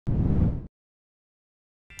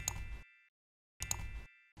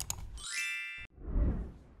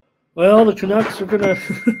Well, the Canucks are gonna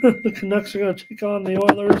the Canucks are gonna take on the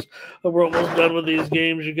Oilers. We're almost done with these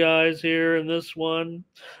games, you guys. Here in this one,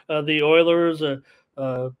 the Oilers.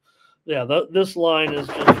 Uh, yeah, this line is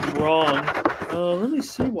just wrong. Let me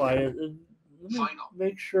see why. Let me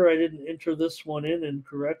make sure I didn't enter this one in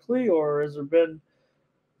incorrectly, or has there been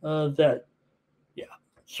that? Yeah,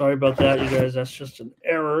 sorry about that, you guys. That's just an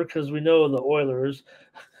error because we know the Oilers.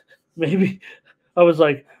 Maybe I was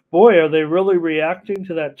like, boy, are they really reacting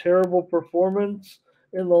to that terrible performance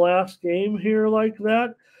in the last game here like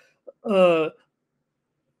that? Uh,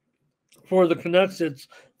 for the Canucks, it's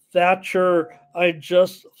Thatcher. I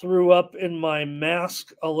just threw up in my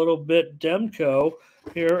mask a little bit. Demko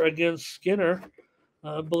here against Skinner.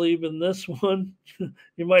 I believe in this one.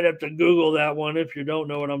 You might have to Google that one if you don't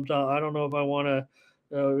know what I'm talking. I don't know if I want to.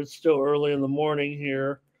 It's still early in the morning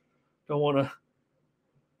here. Don't want to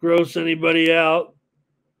gross anybody out.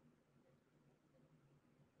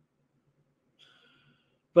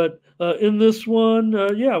 But in this one,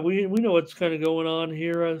 yeah, we know what's kind of going on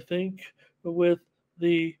here, I think, with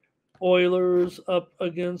the Oilers up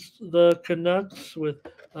against the Canucks. With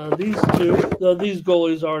these two, these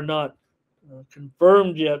goalies are not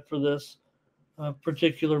confirmed yet for this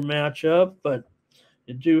particular matchup, but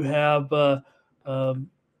you do have. Um,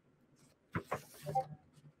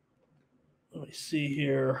 let me see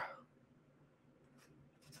here.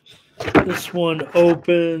 This one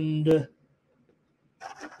opened.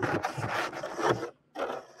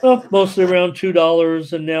 Mostly around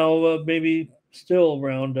 $2, and now maybe still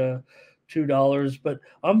around $2. But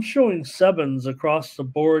I'm showing sevens across the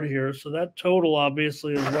board here, so that total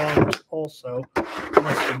obviously is wrong. Also,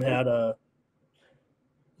 must have had a.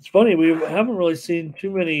 It's funny we haven't really seen too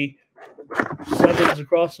many sevens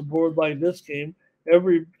across the board like this game.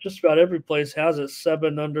 Just about every place has it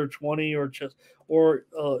 7 under 20 or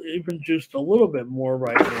even just a little bit more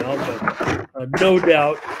right now. But no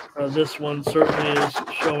doubt this one certainly is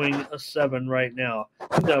showing a 7 right now. I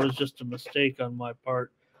think that was just a mistake on my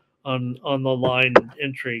part on the line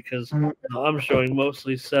entry because I'm showing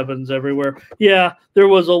mostly 7s everywhere. Yeah, there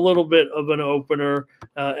was a little bit of an opener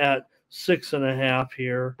at 6.5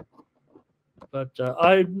 here, but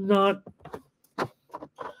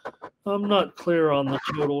I'm not clear on the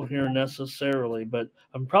total here necessarily, but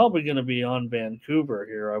I'm probably going to be on Vancouver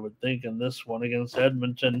here, I would think, in this one against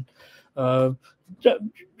Edmonton. Uh,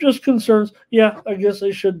 just concerns. Yeah, I guess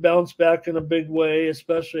they should bounce back in a big way,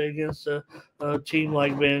 especially against a team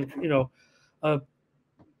like a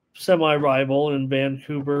semi-rival in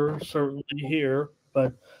Vancouver, certainly here.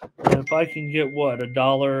 But if I can get what,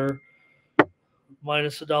 $1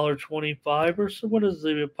 minus $1.25 or so. What is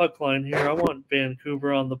the puck line here? I want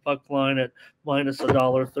Vancouver on the puck line at minus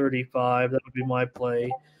 $1.35. That would be my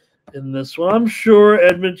play in this one. I'm sure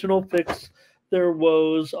Edmonton will fix their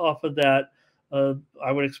woes off of that.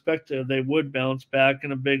 I would expect they would bounce back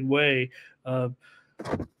in a big way. After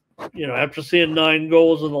seeing 9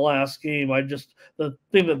 goals in the last game, the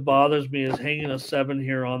thing that bothers me is hanging a 7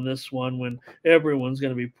 here on this one when everyone's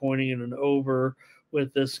going to be pointing at an over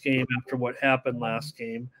with this game after what happened last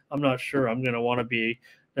game. I'm not sure I'm going to want to be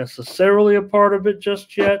necessarily a part of it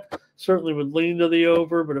just yet. Certainly would lean to the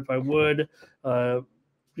over, but if I would,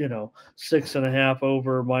 6.5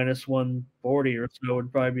 over minus 140 or so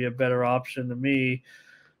would probably be a better option to me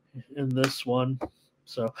in this one.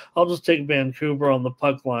 So I'll just take Vancouver on the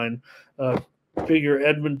puck line. Figure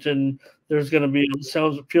Edmonton. There's going to be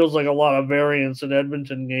feels like a lot of variance in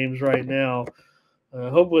Edmonton games right now.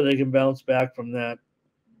 Hopefully they can bounce back from that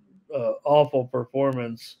awful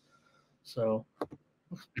performance. So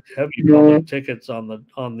heavy public tickets on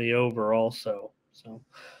the over also. So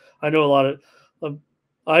I know a lot of.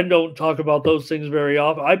 I don't talk about those things very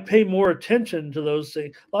often. I pay more attention to those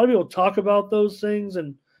things. A lot of people talk about those things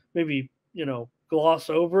and maybe gloss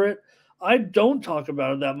over it. I don't talk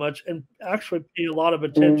about it that much and actually pay a lot of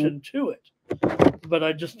attention to it. But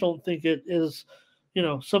I just don't think it is,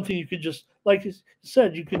 something you could just, like you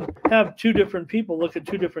said, you can have 2 different people look at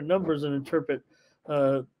 2 different numbers and interpret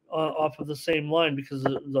off of the same line because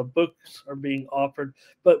the books are being offered.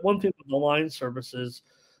 But one thing with the line services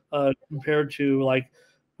compared to like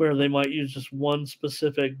where they might use just one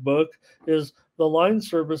specific book is the line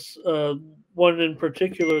service. One in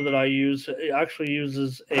particular that I use actually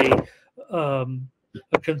uses a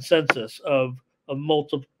consensus of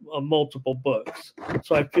multiple books,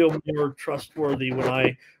 so I feel more trustworthy when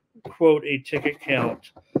I quote a ticket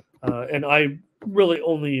count, and I really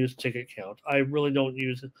only use ticket count. I really don't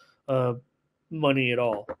use money at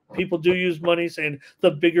all. People do use money, saying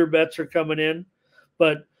the bigger bets are coming in,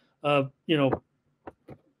 but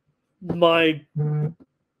my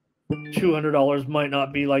 $200 might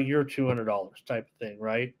not be like your $200 type of thing,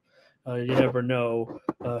 right? You never know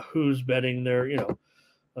who's betting their,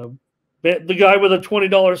 the guy with a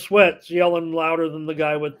 $20 sweat's yelling louder than the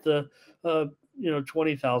guy with the,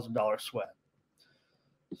 $20,000 sweat.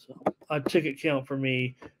 So a ticket count for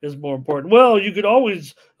me is more important. Well, you could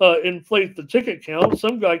always inflate the ticket count.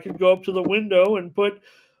 Some guy could go up to the window and put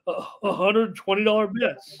 $120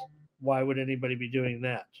 bets. Why would anybody be doing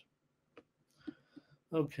that?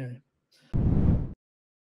 Okay.